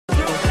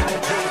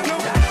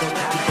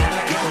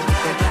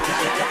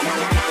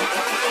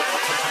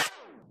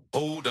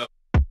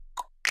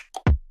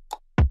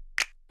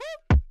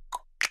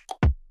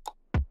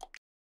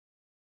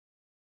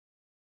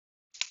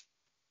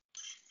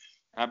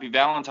Happy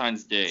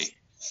Valentine's Day.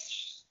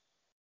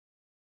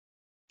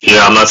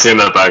 Yeah, I'm not saying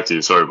that back to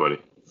you. Sorry, buddy.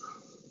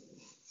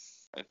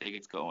 I think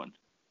it's going.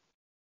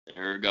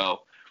 There we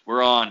go.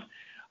 We're on.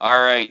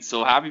 All right.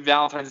 So happy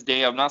Valentine's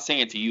Day. I'm not saying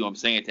it to you. I'm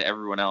saying it to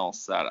everyone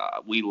else that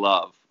we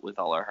love with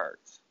all our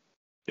hearts.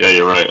 Yeah,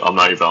 you're right. I'm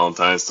not your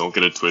Valentine's. Don't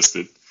get it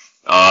twisted.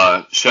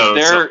 But Shout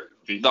out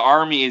to the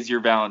army is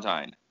your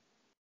Valentine.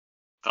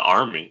 the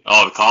army.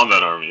 Oh, the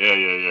combat army.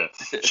 Yeah.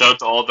 Shout out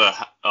to all the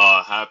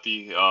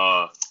happy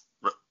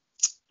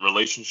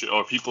relationship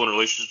or people in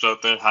relationships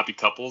out there. Happy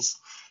couples.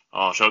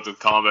 Shout out to the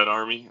combat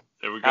army.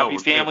 There we go. Happy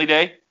Family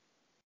Day.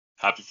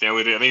 Happy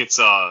Family Day. I think it's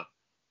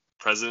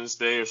President's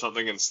Day or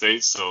something in the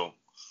States. So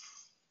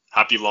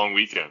happy long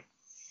weekend.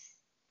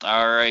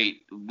 All right.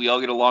 We all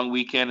get a long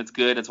weekend. It's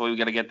good. That's why we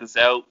got to get this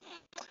out.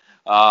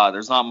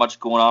 There's not much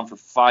going on for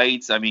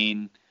fights. I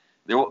mean,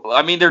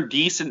 they're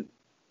decent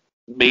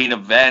main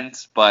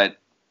events, but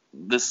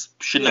this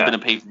shouldn't have been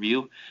a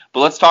pay-per-view. But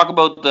let's talk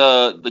about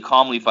the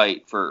Comley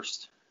fight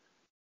first.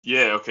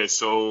 Yeah, okay,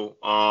 so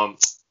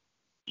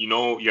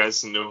you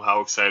guys know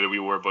how excited we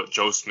were about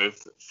Joe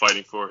Smith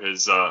fighting for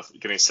his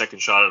getting a second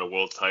shot at a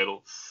world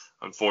title.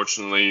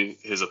 Unfortunately,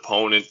 his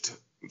opponent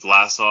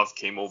Vlasov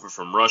came over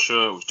from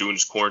Russia, was doing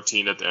his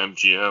quarantine at the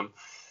MGM,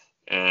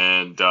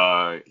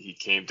 and he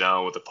came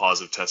down with a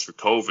positive test for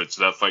COVID,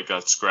 so that fight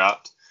got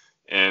scrapped,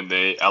 and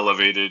they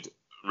elevated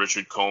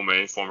Richard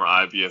Comey, former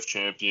IBF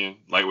champion,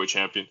 lightweight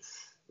champion,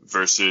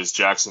 versus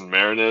Jackson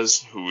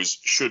Marinez, who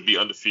should be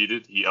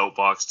undefeated. He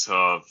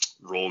outboxed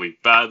Rolly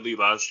badly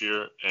last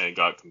year and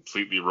got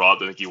completely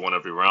robbed. I think he won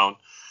every round.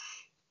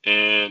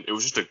 And it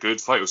was just a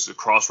good fight. It was a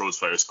crossroads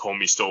fight. Is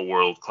Comey still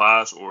world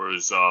class, or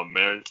is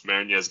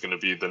Marinez going to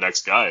be the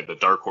next guy, the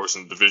dark horse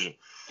in the division?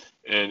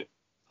 And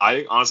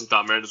I honestly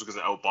thought Marinez was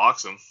going to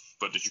outbox him.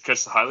 But did you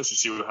catch the highlights? Did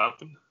you see what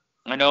happened?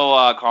 I know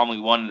Comley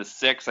won in the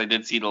 6th. I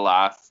did see the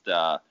last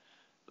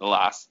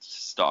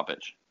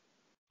stoppage.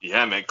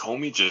 Yeah, man,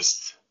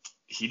 Comey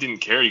he didn't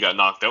care. He got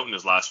knocked out in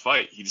his last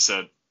fight. He just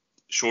said,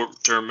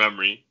 short-term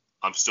memory,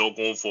 I'm still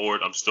going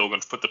forward. I'm still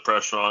going to put the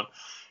pressure on.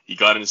 He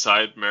got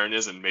inside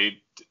Marinez and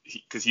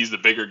because he's the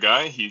bigger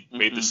guy, he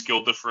made the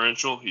skill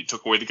differential. He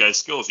took away the guy's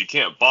skills. You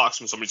can't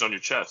box when somebody's on your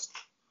chest.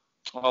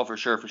 Oh, for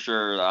sure.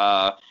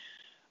 I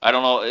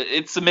don't know.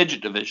 It's the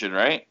midget division,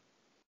 right?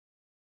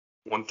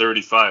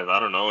 135. I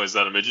don't know. Is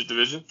that a midget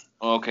division?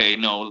 Okay,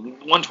 no.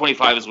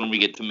 125 is when we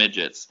get to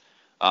midgets.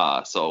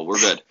 So we're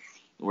good.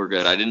 We're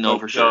good. I didn't know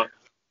for sure.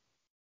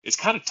 It's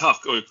kind of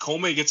tough.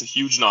 Comey gets a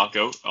huge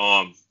knockout.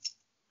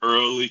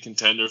 Early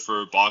contender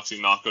for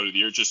boxing knockout of the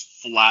year. Just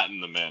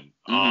flattened the man.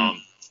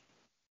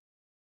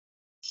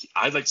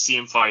 I'd like to see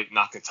him fight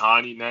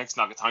Nakatani next.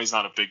 Nakatani's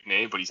not a big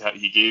name, but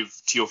he gave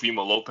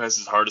Teofimo Lopez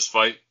his hardest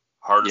fight.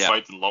 Harder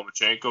fight than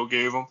Lomachenko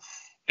gave him.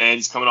 And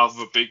he's coming off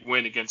of a big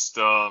win against,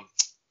 I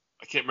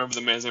can't remember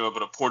the man's name,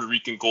 but a Puerto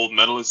Rican gold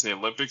medalist in the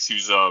Olympics. He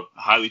was a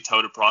highly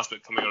touted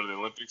prospect coming out of the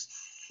Olympics.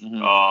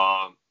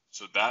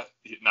 So that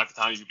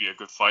Nakatani would be a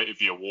good fight. It'd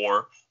be a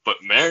war.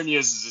 But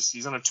Marinez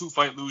he's on a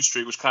 2-fight lose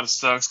streak, which kind of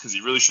sucks because he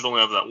really should only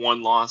have that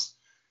one loss.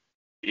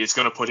 It's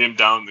going to put him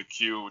down in the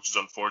queue, which is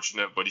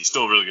unfortunate, but he's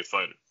still a really good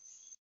fighter.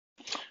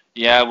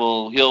 Yeah,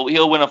 well,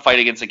 he'll win a fight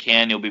against a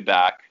can. He'll be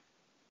back.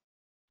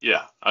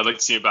 Yeah, I'd like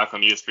to see him back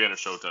on ESPN or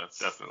Showtime,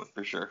 definitely.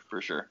 For sure.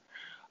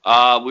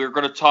 We're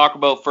going to talk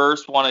about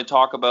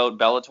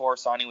Bellator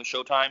signing with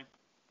Showtime.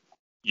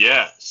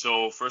 Yeah,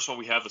 so first of all,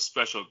 we have a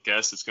special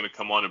guest that's going to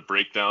come on and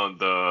break down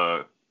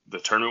the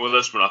tournament with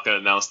us. We're not going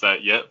to announce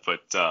that yet,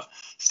 but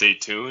stay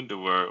tuned.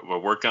 We're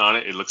working on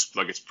it. It looks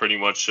like it's pretty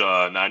much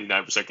 99%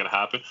 going to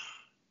happen.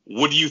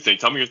 What do you think?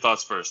 Tell me your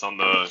thoughts first on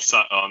the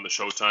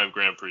Showtime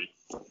Grand Prix.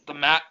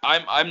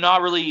 I'm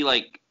not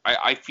really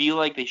I feel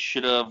like they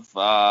should have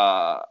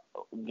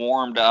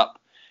warmed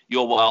up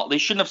Yoel. They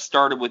shouldn't have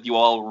started with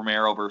Yoel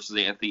Romero versus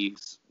Anthony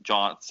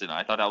Johnson.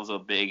 I thought that was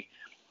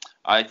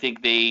I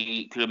think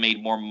they could have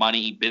made more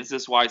money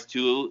business-wise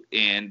too,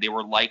 and they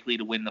were likely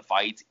to win the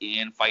fights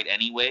and fight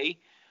anyway.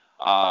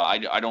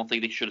 I don't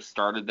think they should have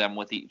started them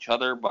with each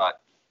other,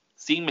 but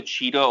seeing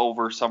Machida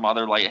over some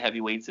other light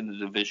heavyweights in the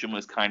division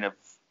was kind of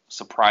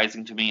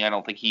surprising to me. I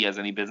don't think he has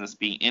any business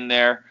being in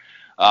there.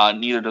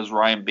 Neither does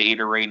Ryan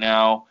Bader right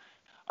now.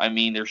 I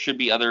mean, there should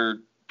be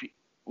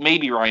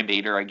maybe Ryan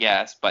Bader, I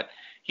guess, but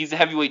he's a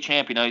heavyweight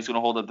champion. Now he's going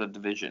to hold up the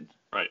division.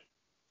 Right.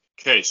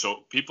 Okay,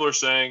 so people are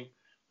saying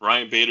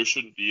Ryan Bader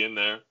shouldn't be in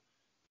there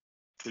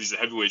because he's a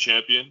heavyweight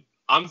champion.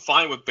 I'm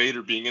fine with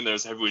Bader being in there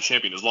as a heavyweight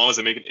champion as long as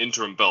they make an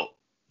interim belt.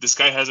 This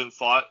guy hasn't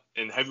fought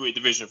in the heavyweight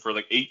division for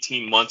like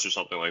 18 months or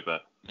something like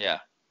that. Yeah.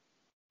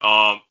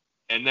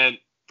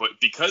 But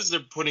because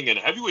they're putting in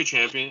a heavyweight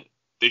champion,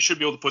 they should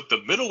be able to put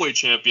the middleweight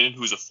champion,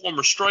 who's a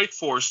former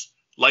Strikeforce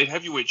light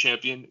heavyweight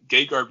champion,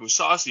 Gegard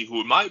Mousasi,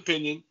 who in my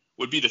opinion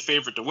would be the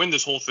favorite to win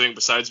this whole thing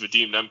besides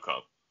Vadim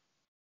Nemkov.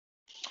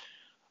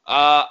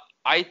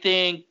 I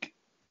think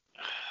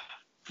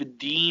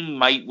Vadim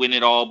might win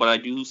it all, but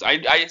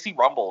I see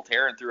Rumble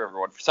tearing through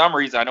everyone. For some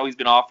reason, I know he's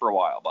been off for a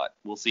while, but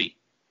we'll see.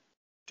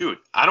 Dude,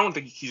 I don't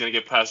think he's going to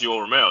get past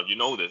Yoel Romero. You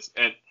know this.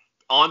 And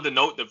on the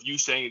note of you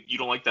saying you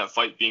don't like that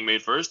fight being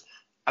made first,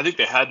 I think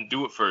they had to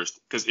do it first.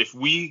 Because if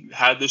we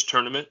had this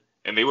tournament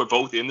and they were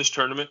both in this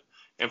tournament,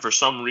 and for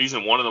some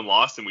reason one of them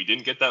lost and we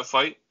didn't get that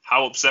fight,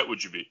 how upset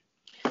would you be?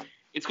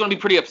 It's going to be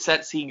pretty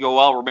upset seeing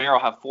Yoel Romero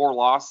have 4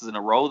 losses in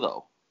a row,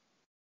 though.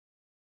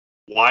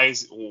 Why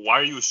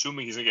are you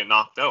assuming he's going to get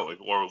knocked out?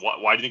 Like, or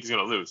why do you think he's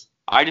going to lose?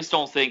 I just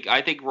don't think –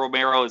 I think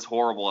Romero is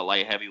horrible at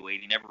light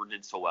heavyweight. He never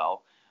did so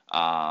well.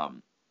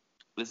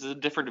 This is a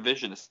different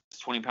division. This is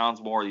 20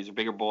 pounds more. These are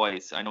bigger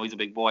boys. I know he's a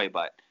big boy,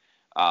 but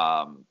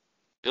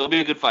it'll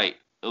be a good fight.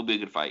 It'll be a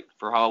good fight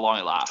for how long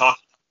it lasts.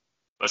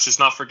 Let's just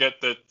not forget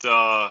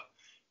that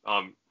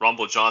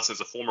Rumble Johnson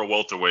is a former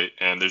welterweight,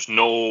 and there's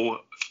no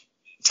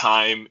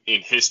time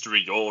in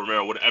history Yoel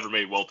Romero would have ever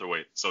made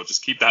welterweight. So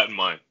just keep that in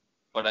mind.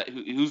 But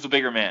who's the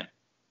bigger man?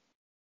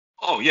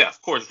 Oh, yeah,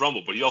 of course,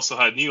 Rumble, but he also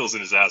had needles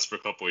in his ass for a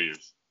couple of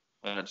years.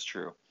 That's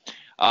true.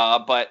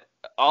 But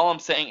all I'm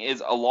saying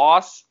is a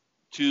loss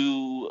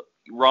to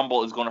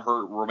Rumble is going to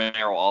hurt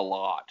Romero a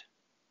lot.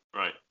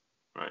 Right.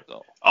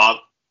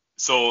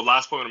 So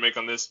last point I'm going to make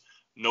on this,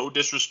 no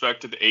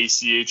disrespect to the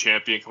ACA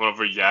champion coming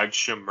over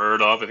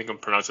Yagshamurdov, I think I'm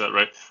pronouncing that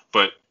right,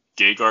 but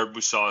Gegard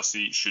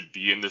Mousasi should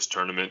be in this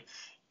tournament.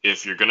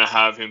 If you're going to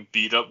have him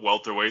beat up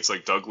welterweights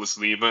like Douglas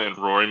Lima and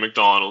Rory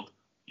McDonald,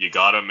 you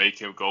got to make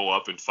him go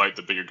up and fight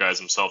the bigger guys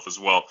himself as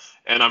well.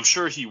 And I'm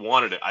sure he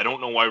wanted it. I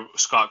don't know why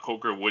Scott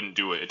Coker wouldn't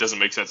do it. It doesn't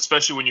make sense,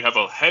 especially when you have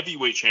a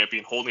heavyweight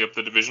champion holding up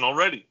the division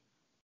already.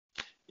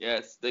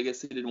 Yes, I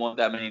guess he didn't want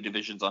that many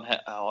divisions on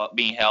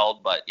being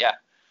held, but yeah.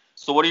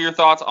 So what are your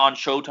thoughts on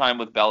Showtime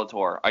with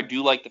Bellator? I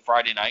do like the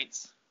Friday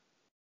nights.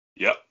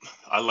 Yep,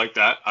 I like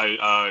that.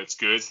 It's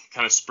good.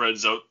 Kind of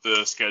spreads out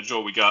the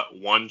schedule. We got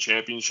one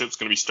championship. It's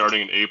going to be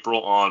starting in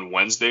April on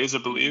Wednesdays, I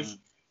believe.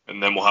 Mm-hmm.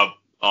 And then we'll have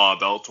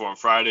Bellator on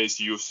Fridays,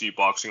 UFC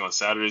boxing on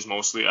Saturdays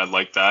mostly. I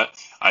like that.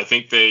 I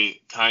think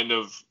they kind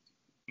of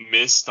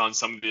missed on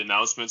some of the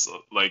announcements,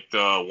 like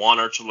the Juan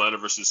Archuleta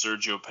versus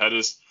Sergio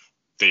Pettis.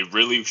 They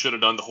really should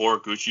have done the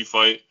Horiguchi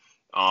fight.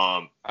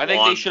 I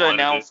think they should have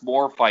announced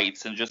more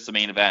fights than just the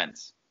main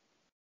events.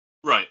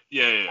 Right.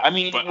 Yeah. I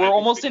mean, we're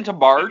almost into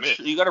March.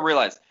 You got to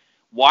realize,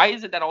 why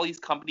is it that all these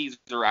companies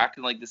are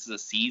acting like this is a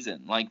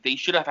season? Like, they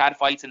should have had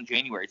fights in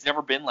January. It's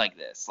never been like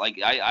this.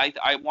 Like,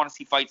 I want to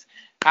see fights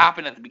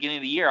happen at the beginning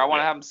of the year. I want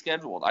to have them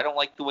scheduled. I don't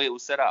like the way it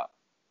was set up.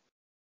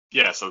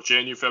 Yeah, so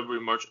January, February,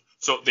 March.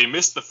 So they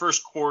missed the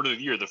first quarter of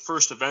the year. The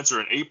first events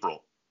are in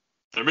April.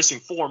 They're missing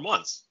 4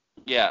 months.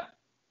 Yeah.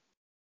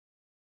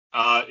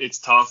 It's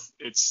tough.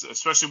 It's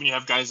especially when you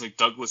have guys like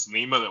Douglas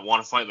Lima that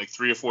want to fight like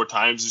 3 or 4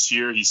 times this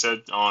year. He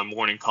said on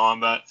Morning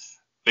Combat,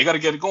 they got to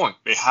get it going.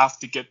 They have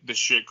to get this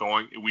shit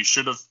going. We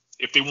should have,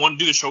 if they want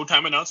to do the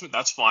Showtime announcement,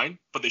 that's fine.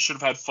 But they should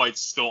have had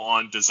fights still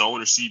on DAZN or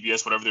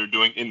CBS, whatever they were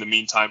doing in the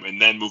meantime, and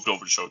then moved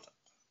over to Showtime.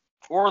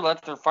 Or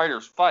let their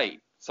fighters fight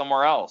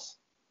somewhere else.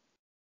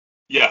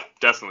 Yeah,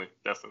 definitely.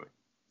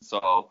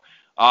 So,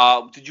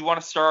 did you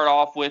want to start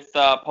off with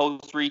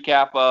post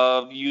recap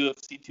of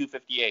UFC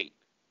 258?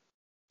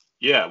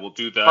 Yeah, we'll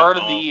do that. Card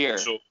of the year.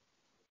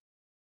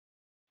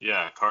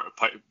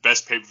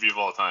 Best pay-per-view of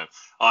all time.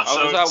 I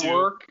was at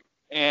work,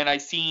 and I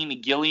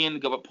seen Gillian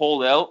get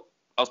pulled out.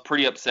 I was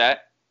pretty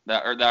upset.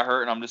 That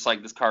hurt, and I'm just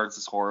like, this card's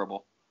just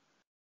horrible.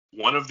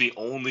 One of the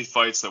only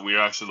fights that we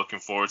are actually looking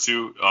forward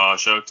to.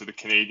 Shout out to the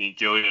Canadian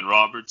Gillian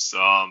Roberts.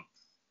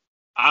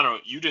 I don't know.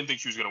 You didn't think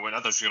she was going to win.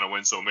 I thought she was going to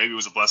win, so maybe it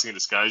was a blessing in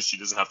disguise. She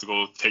doesn't have to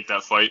go take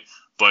that fight.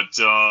 But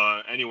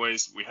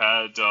anyways, we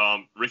had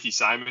Ricky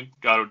Simon.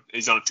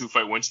 He's on a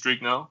 2-fight win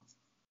streak now.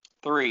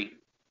 3.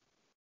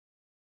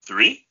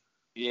 3?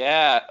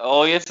 Yeah.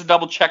 Oh, he has to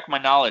double check my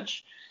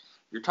knowledge.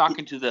 You're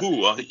talking to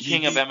the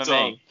king of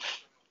MMA.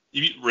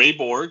 He beat Ray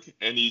Borg,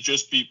 and he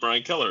just beat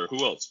Brian Keller.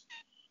 Who else?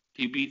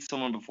 He beat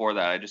someone before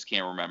that. I just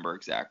can't remember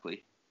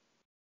exactly.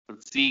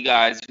 Let's see,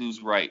 guys,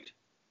 who's right.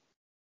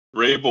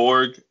 Ray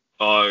Borg,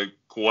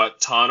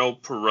 Gaetano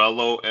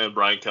Pirello, and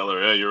Brian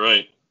Keller. Yeah, you're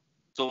right.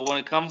 So when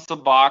it comes to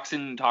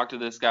boxing, talk to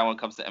this guy. When it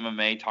comes to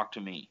MMA, talk to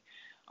me.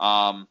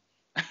 All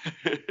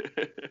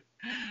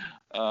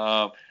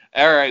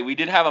right, we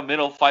did have a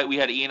middle fight. We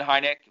had Ian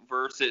Heinick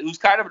who's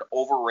kind of an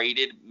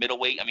overrated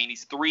middleweight. I mean,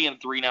 he's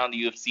 3-3 now in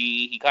the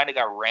UFC. He kind of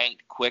got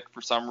ranked quick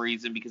for some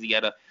reason because he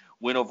had a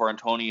win over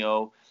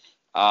Antonio,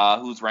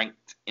 who's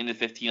ranked in the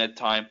 15 at the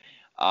time.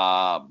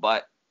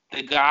 But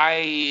the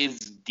guy is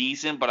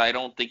decent, but I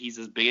don't think he's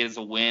as big as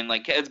a win.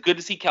 Like, it's good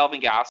to see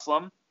Kelvin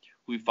Gastelum,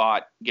 who we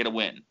fought, get a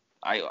win.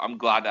 I'm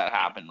glad that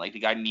happened. Like, the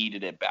guy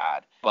needed it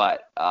bad.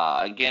 But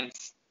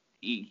against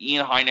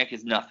Ian Heinick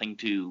is nothing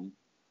to.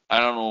 I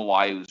don't know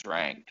why he was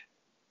ranked.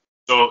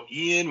 So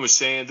Ian was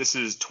saying this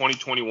is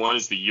 2021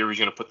 is the year he's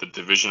going to put the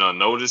division on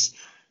notice.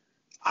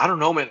 I don't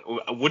know, man.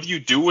 What do you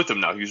do with him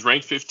now? He was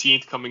ranked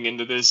 15th coming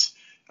into this.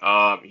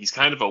 He's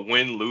kind of a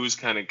win-lose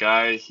kind of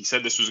guy. He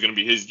said this was going to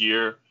be his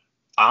year.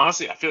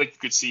 Honestly, I feel like you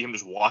could see him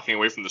just walking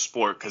away from the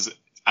sport because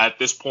at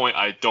this point,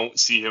 I don't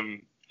see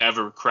him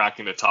ever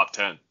cracking the top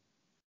 10.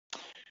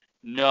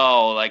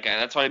 No, like,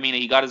 that's what I mean.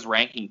 He got his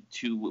ranking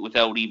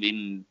without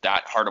even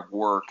that hard of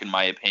work, in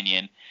my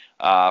opinion.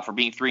 For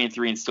being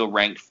 3-3 and still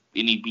ranked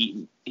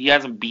he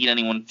hasn't beat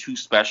anyone too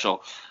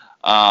special.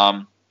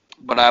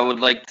 But I would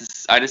like to.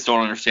 I just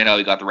don't understand how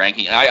he got the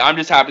ranking. I'm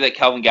just happy that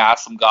Kelvin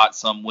Gastelum got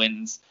some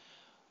wins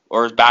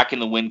or is back in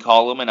the win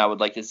column, and I would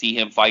like to see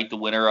him fight the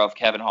winner of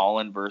Kevin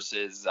Holland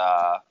versus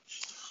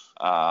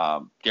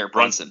Derek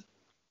Brunson.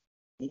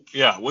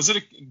 Yeah, was it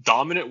a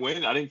dominant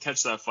win? I didn't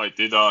catch that fight.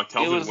 Did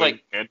Kelvin win?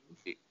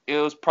 It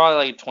was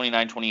probably like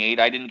 29-28.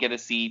 I didn't get to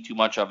see too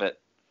much of it.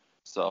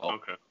 So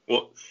okay,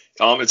 well,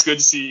 it's good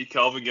to see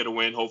Kelvin get a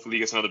win. Hopefully, he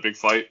gets another big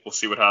fight. We'll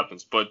see what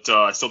happens, but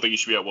I still think he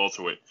should be at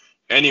welterweight.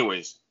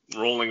 Anyways,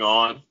 rolling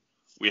on,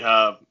 we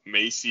have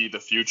Macy, the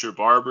future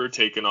barber,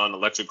 taking on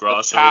Alexa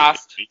Grasso.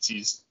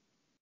 Macy's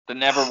the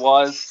never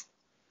was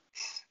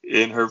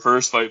in her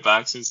first fight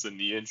back since the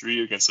knee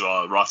injury against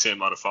Roxanne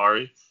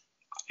Modafferi.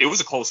 It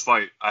was a close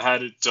fight. I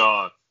had it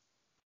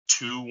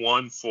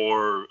 2-1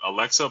 for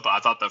Alexa, but I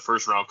thought that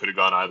first round could have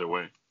gone either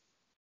way.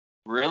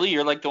 Really?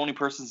 You're like the only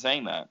person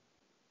saying that.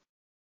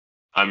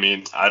 I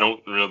mean, I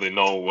don't really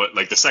know what.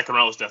 Like, the second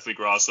round was definitely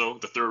Grasso.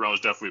 The third round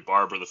was definitely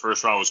Barber. The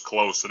first round was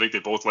close. I think they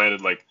both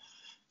landed like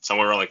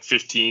somewhere around like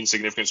 15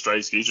 significant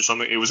strikes each or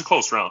something. It was a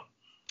close round.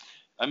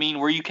 I mean,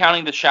 were you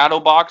counting the shadow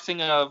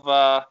boxing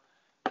of?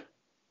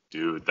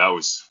 Dude, that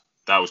was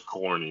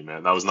corny,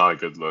 man. That was not a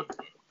good look.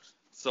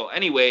 So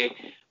anyway,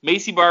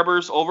 Macy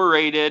Barber's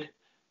overrated.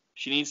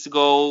 She needs to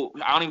go.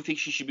 I don't even think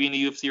she should be in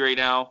the UFC right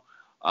now.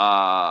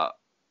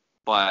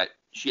 But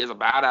she has a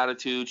bad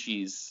attitude.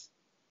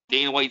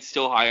 Dana White's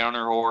still high on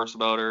her horse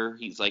about her.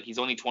 He's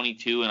only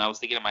 22, and I was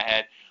thinking in my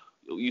head,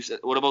 you said,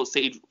 what about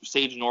Sage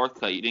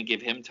Northcutt? You didn't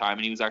give him time,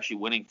 and he was actually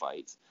winning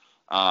fights.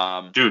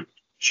 Dude,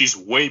 she's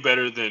way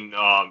better than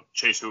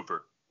Chase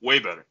Hooper. Way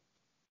better.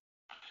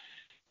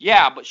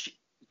 Yeah, but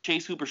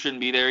Chase Hooper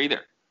shouldn't be there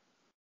either.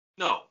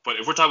 No, but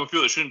if we're talking about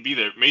people that shouldn't be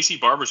there, Macy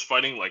Barber's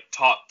fighting like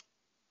top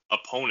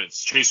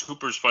opponents. Chase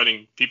Hooper's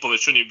fighting people that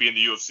shouldn't even be in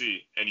the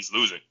UFC, and he's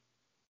losing.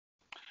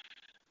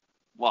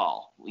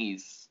 Well,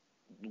 he's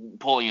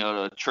pulling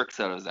out tricks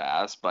out of his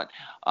ass, but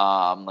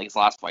like his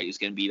last fight, he was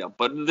getting beat up.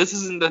 But this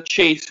isn't the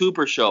Chase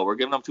Hooper show. We're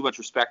giving him too much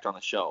respect on the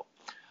show.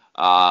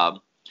 I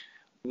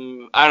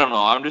don't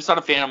know. I'm just not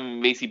a fan of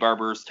Macy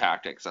Barber's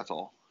tactics. That's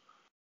all.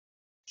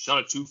 She's on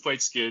a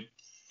 2-fight skid.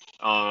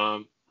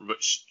 But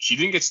she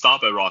didn't get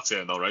stopped by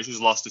Roxanne though, right? She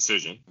just lost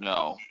decision.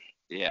 No.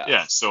 Yeah.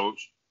 Yeah. So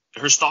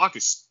her stock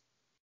is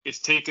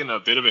taken a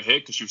bit of a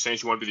hit because she was saying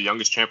she wanted to be the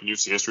youngest champ in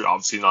UFC history.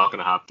 Obviously not going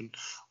to happen.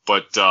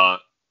 But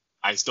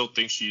I still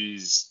think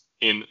she's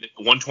in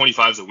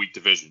 125 is a weak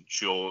division.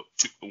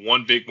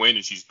 One big win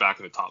and she's back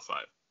in the top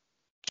 5.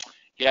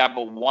 Yeah,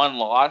 but one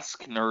loss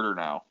can hurt her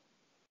now.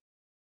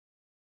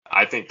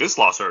 I think this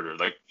loss hurt her.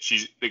 Like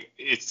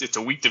it's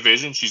a weak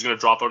division. She's going to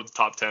drop out of the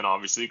top 10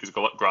 obviously because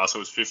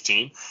Grasso is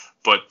 15.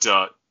 But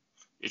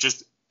it's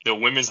just the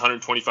women's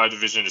 125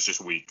 division is just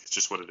weak. It's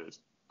just what it is.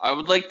 I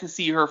would like to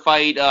see her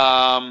fight.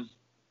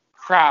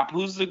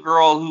 Who's the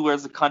girl who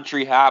wears the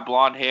country hat,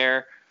 blonde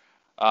hair?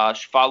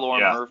 She fought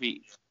Lauren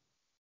Murphy.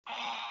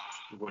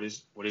 What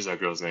is that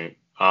girl's name?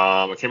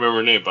 I can't remember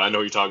her name, but I know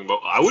what you're talking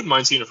about. I wouldn't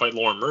mind seeing her fight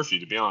Lauren Murphy,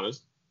 to be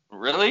honest.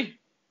 Really?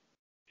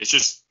 It's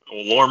just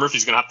Lauren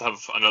Murphy's gonna have to have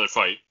another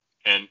fight,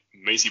 and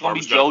Macy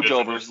Barber's got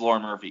JoJo versus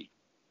Lauren Murphy.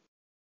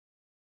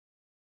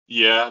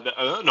 Yeah,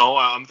 no,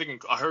 I'm thinking.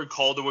 I heard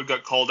Calderwood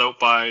got called out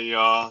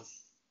by.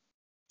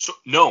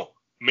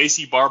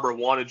 Macy Barber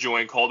wanted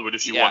Joanne Calderwood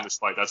if she won this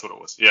fight. That's what it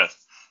was. Yes,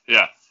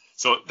 yeah.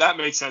 So that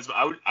makes sense. But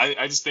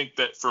I just think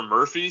that for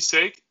Murphy's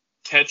sake,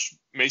 catch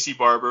Macy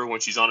Barber when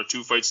she's on a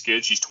 2-fight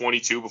skid. She's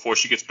 22 before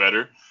she gets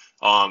better.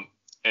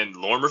 And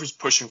Lauren Murphy's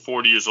pushing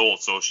 40 years old,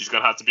 so she's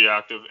gonna have to be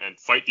active and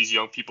fight these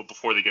young people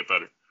before they get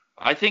better.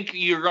 I think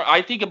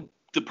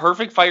the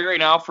perfect fight right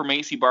now for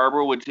Macy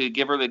Barber would to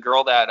give her the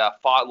girl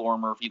that fought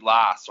Lauren Murphy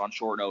last on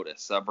short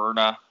notice,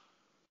 Berna.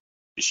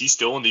 Is she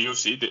still in the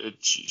UFC?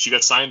 She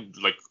got signed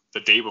like the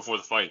day before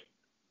the fight.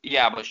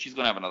 Yeah, but she's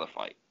gonna have another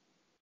fight.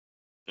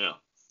 Yeah.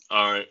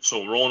 All right.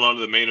 So rolling on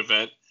to the main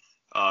event,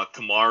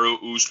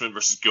 Kamaru Usman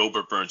versus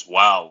Gilbert Burns.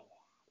 Wow.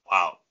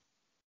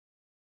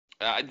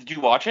 Did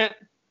you watch it?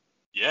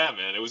 Yeah,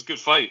 man. It was a good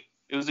fight.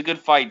 It was a good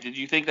fight. Did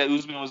you think that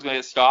Usman was going to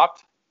get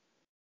stopped?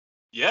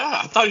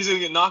 Yeah, I thought he was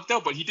going to get knocked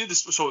out, but he did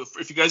this. So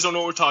if you guys don't know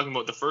what we're talking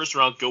about, the first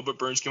round, Gilbert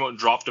Burns came out and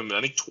dropped him,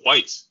 I think,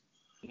 twice.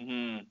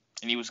 Mm-hmm.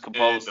 And he was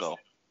composed, though.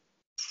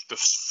 The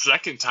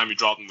second time he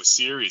dropped him was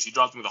serious. He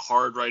dropped him with a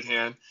hard right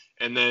hand,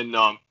 and then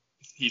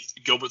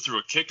Gilbert threw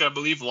a kick, I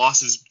believe,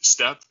 lost his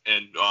step,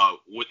 and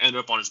ended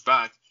up on his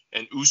back.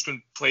 And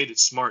Usman played it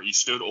smart. He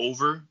stood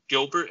over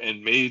Gilbert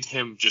and made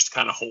him just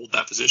kind of hold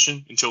that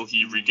position until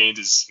he regained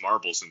his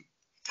marbles. And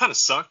kind of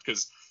sucked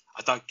because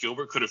I thought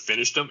Gilbert could have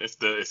finished him if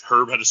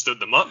Herb had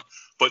stood them up.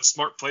 But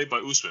smart play by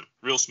Usman.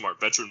 Real smart.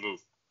 Veteran move.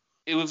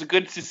 It was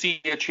good to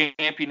see a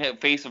champion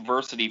face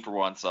adversity for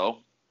once, though.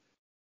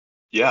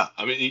 Yeah.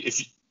 I mean,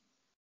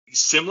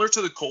 similar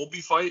to the Colby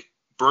fight,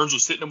 Burns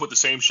was hitting him with the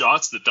same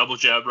shots, the double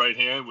jab right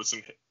hand with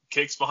some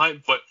kicks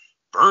behind. But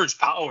Burns'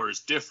 power is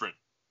different.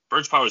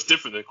 Burns' power is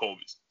different than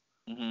Colby's.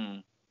 Mm-hmm.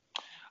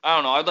 I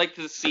don't know. I'd like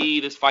to see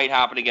this fight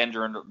happen again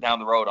down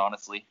the road,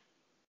 honestly.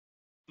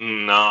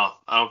 No,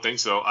 I don't think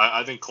so.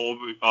 I think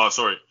Colby.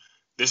 Sorry,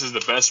 this is the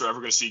best we're ever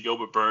going to see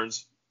Gilbert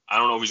Burns. I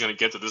don't know if he's going to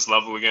get to this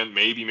level again.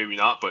 Maybe, maybe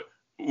not. But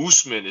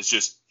Usman is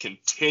just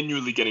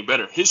continually getting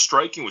better. His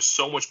striking was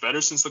so much better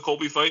since the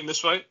Colby fight in this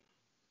fight.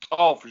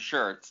 Oh, for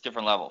sure. It's a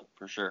different level,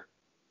 for sure.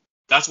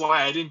 That's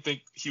why I didn't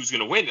think he was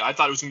going to win. I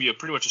thought it was going to be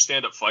pretty much a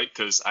stand-up fight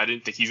because I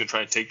didn't think he's going to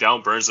try and take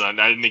down Burns, and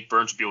I didn't think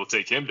Burns would be able to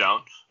take him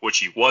down, which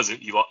he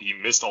wasn't. He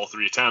missed all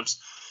 3 attempts.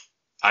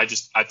 I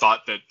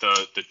thought that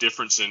the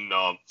difference in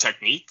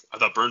technique, I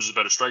thought Burns was a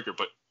better striker,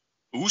 but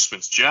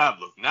Usman's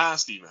jab looked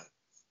nasty, man.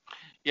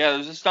 Yeah,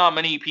 there's just not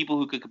many people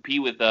who could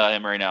compete with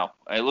him right now.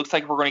 It looks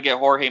like we're going to get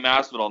Jorge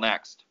Masvidal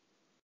next.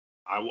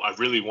 I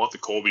really want the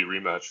Colby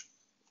rematch.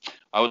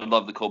 I would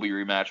love the Colby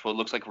rematch. Well, it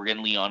looks like we're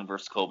getting Leon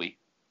versus Colby.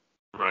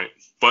 Right.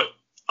 But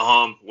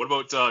what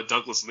about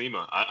Douglas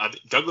Lima? I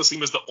think Douglas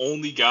Lima is the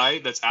only guy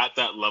that's at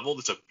that level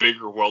that's a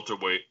bigger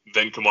welterweight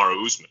than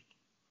Kamaru Usman.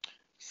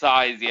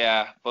 Size,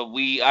 yeah, but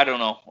I don't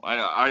know.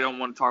 I don't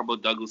want to talk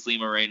about Douglas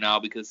Lima right now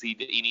because he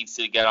needs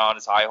to get on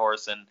his high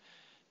horse and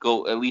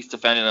go at least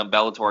defend it on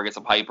Bellator, get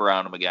some hype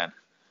around him again.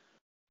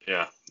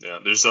 Yeah.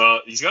 There's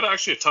he's got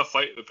actually a tough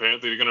fight.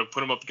 Apparently, they're gonna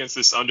put him up against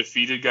this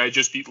undefeated guy.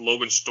 Just beat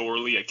Logan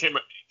Storley. I can't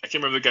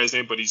remember the guy's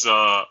name, but he's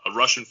a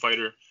Russian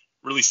fighter.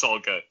 Really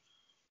solid guy.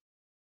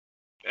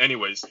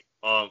 Anyways,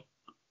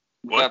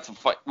 we got some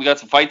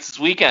fights this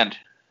weekend.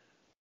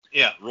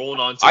 Yeah, rolling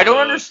on to I don't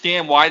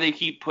understand why they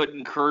keep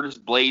putting Curtis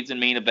Blaydes in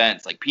main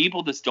events. Like,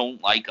 people just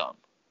don't like him.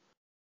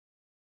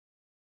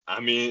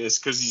 I mean, it's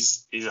because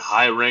he's a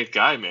high-ranked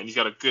guy, man. He's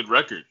got a good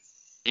record.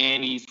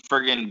 And he's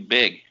friggin'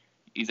 big.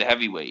 He's a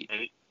heavyweight.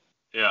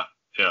 Yeah.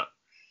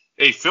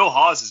 Hey, Phil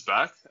Haas is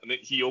back. I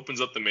think he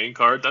opens up the main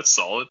card. That's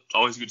solid.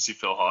 Always good to see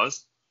Phil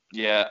Haas.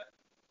 Yeah.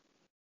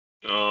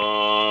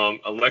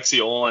 Alexei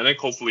Olenek,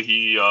 hopefully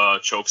he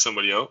chokes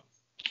somebody out.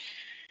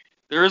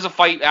 There is a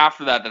fight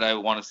after that I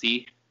want to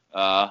see.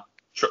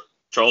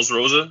 Charles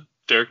Rosa,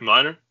 Derek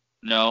Minor.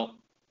 No,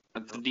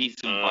 that's a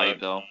decent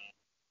fight though.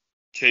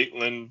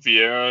 Caitlin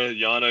Vieira,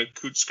 Yana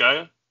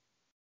Kutskaya.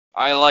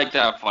 I like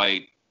that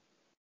fight.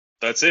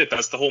 That's it.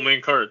 That's the whole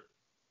main card.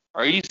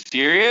 Are you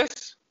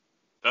serious?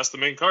 That's the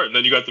main card. And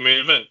then you got the main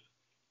event.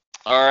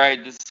 All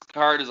right, this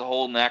card is a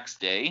whole next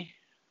day.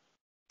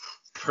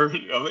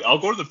 I'll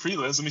go to the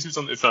prelims. Let me see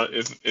something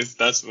if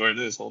that's where it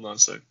is. Hold on a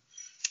sec.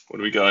 What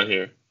do we got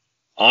here?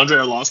 Andre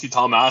Arlovsky,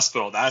 Tom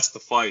Aspinall. That's the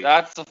fight.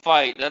 That's the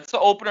fight. That's the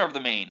opener of the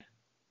main.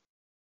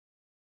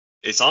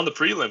 It's on the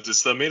prelims.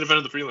 It's the main event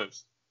of the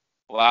prelims.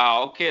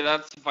 Wow. Okay,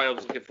 that's the fight I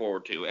was looking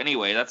forward to.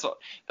 Anyway,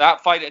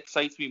 that fight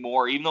excites me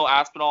more. Even though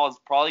Aspinall is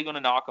probably going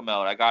to knock him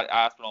out, I got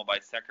Aspinall by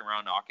second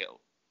round knockout.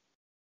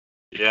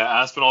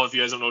 Yeah, Aspinall, if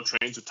you guys don't know,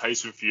 trains with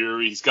Tyson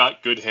Fury. He's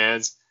got good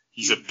hands.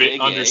 He's a bit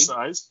big,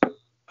 undersized.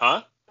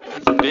 Huh?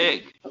 He's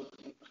big.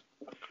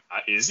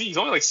 Is he? He's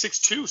only like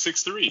 6'2",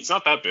 6'3". It's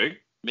not that big.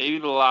 Maybe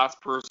the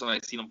last person I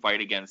seen him fight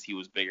against, he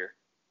was bigger.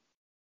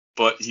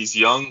 But he's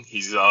young.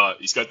 He's got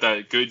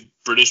that good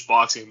British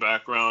boxing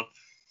background.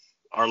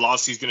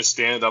 Arlovsky's going to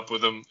stand up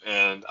with him,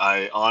 and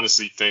I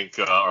honestly think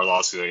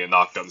Arlovsky's going to get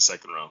knocked out in the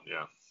second round.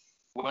 Yeah.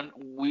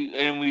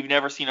 We've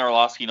never seen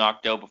Arlovsky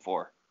knocked out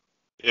before.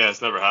 Yeah,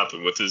 it's never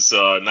happened. With his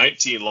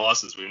 19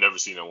 losses, we've never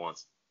seen it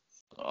once.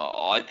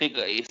 I think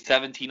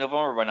 17 of them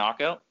are by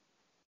knockout.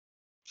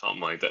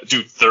 Something like that.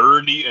 Dude,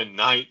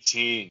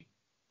 30-19.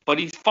 But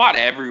he's fought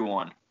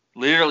everyone.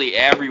 Literally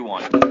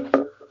everyone.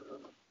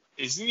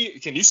 Isn't he?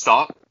 Can you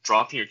stop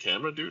dropping your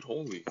camera, dude?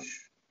 Holy.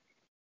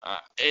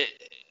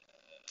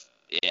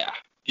 Yeah.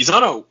 He's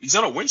on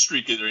a win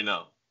streak right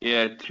now.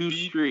 Yeah, 2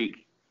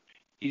 streak.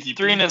 He's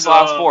 3 in his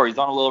last 4. He's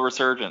on a little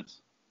resurgence.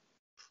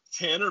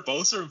 Tanner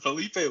Boser and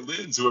Felipe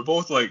Lins, who are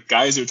both like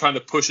guys who are trying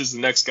to push as the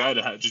next guy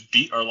to just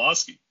beat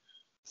Arlovsky.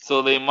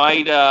 So they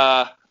might.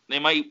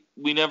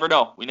 We never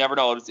know.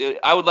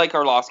 I would like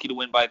Arlovsky to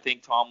win, but I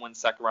think Tom wins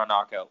second round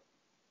knockout.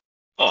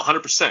 Oh,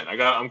 100%.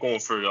 I'm going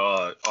for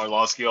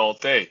Arlovsky all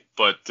day.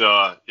 But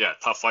yeah,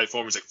 tough fight for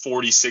him. He's like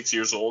 46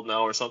 years old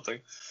now or something.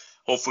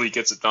 Hopefully he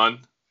gets it done.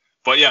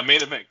 But yeah,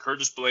 main event.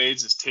 Curtis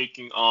Blaydes is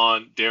taking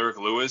on Derek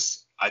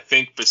Lewis. I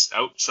think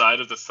outside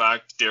of the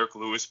fact Derek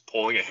Lewis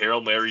pulling a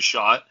Hail Mary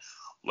shot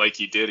like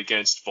he did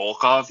against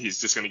Volkov,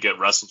 he's just going to get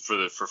wrestled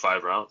for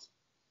 5 rounds.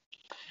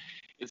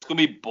 It's going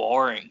to be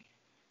boring.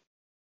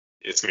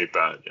 It's going to be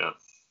bad, yeah.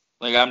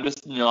 Like, I'm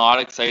just not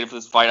excited for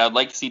this fight. I'd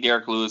like to see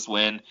Derek Lewis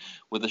win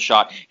with a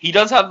shot. He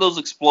does have those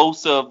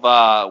explosive,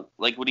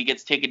 like when he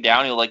gets taken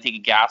down, he'll like take a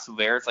gasp of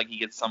air. It's like he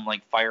gets some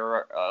like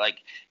fire, like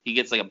he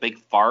gets like a big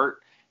fart,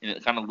 and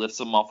it kind of lifts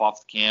him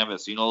off the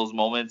canvas. You know those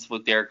moments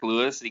with Derek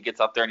Lewis, and he gets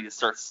up there and he just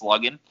starts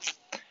slugging.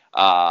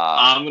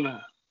 I'm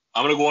gonna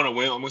go on a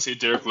whim. I'm gonna say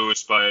Derek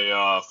Lewis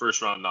by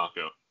first round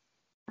knockout.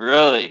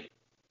 Really?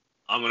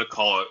 I'm gonna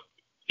call it.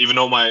 Even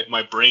though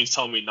my brain's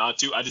telling me not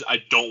to,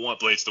 I don't want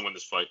Blaydes to win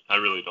this fight. I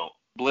really don't.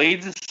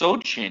 Blaydes is so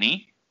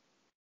chinny.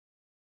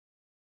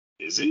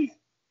 Is he?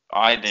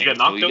 I think he got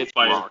knocked out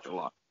by rocked a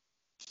lot.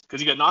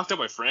 Because he got knocked out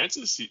by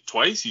Francis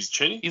twice. He's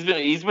chinny.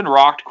 He's been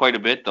rocked quite a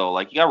bit though.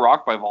 Like he got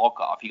rocked by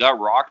Volkov. He got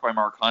rocked by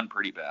Mark Hunt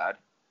pretty bad.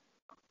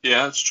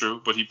 Yeah, that's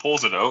true. But he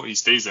pulls it out. He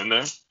stays in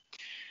there.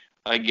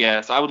 I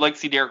guess. I would like to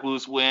see Derek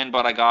Lewis win,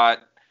 but I got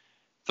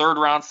third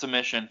round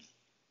submission.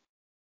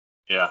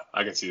 Yeah,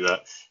 I can see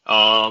that.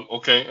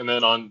 Okay, and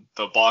then on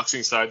the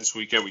boxing side this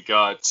weekend, we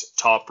got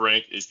Top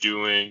Rank is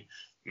doing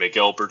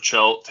Miguel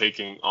Berchelt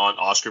taking on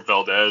Oscar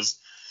Valdez.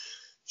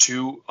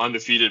 Two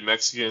undefeated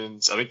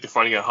Mexicans. I think they're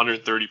fighting at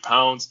 130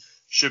 pounds.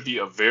 Should be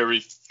a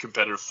very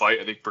competitive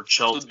fight. I think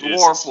Berchelt The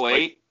dwarf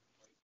weight.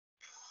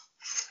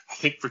 I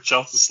think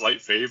Berchelt's a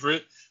slight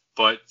favorite,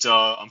 but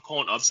I'm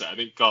calling upset. I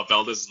think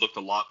Valdez has looked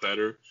a lot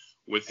better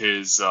with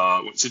his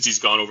since he's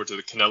gone over to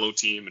the Canelo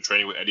team and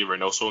training with Eddie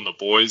Reynoso and the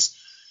boys.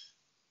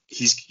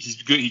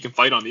 He's good. He can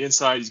fight on the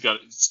inside. He's got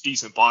a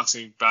decent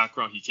boxing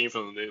background. He came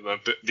from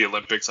the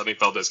Olympics. I think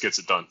Valdez gets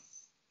it done.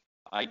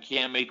 I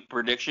can't make a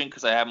prediction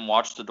because I haven't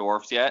watched the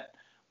Dwarfs yet,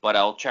 but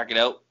I'll check it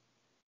out.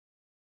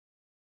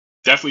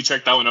 Definitely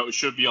check that one out. It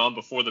should be on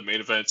before the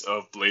main event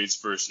of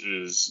Blaydes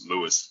versus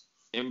Lewis.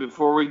 And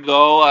before we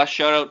go,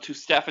 shout out to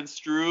Stefan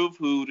Struve,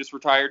 who just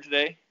retired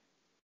today.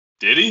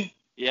 Did he?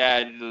 Yeah,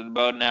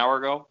 about an hour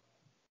ago.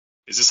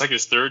 Is this like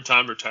his third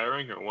time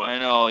retiring or what? I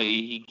know.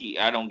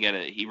 I don't get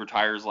it. He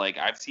retires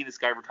I've seen this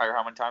guy retire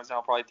how many times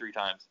now? Probably 3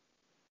 times.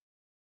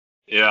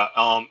 Yeah.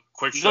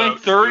 Quick He's shout only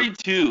out.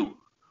 32.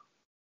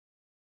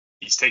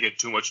 He's taking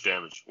too much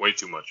damage. Way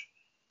too much.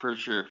 For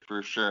sure.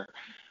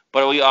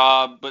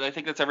 But but I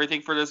think that's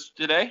everything for this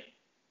today.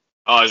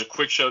 As a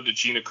quick shout out to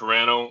Gina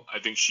Carano. I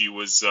think she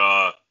was.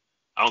 I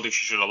don't think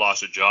she should have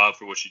lost her job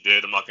for what she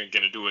did. I'm not going to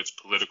get into it. It's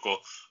political.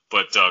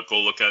 But go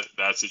look at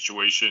that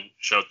situation.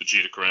 Shout out to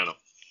Gina Carano.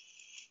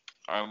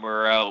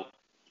 We're out.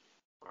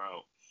 We're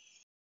out.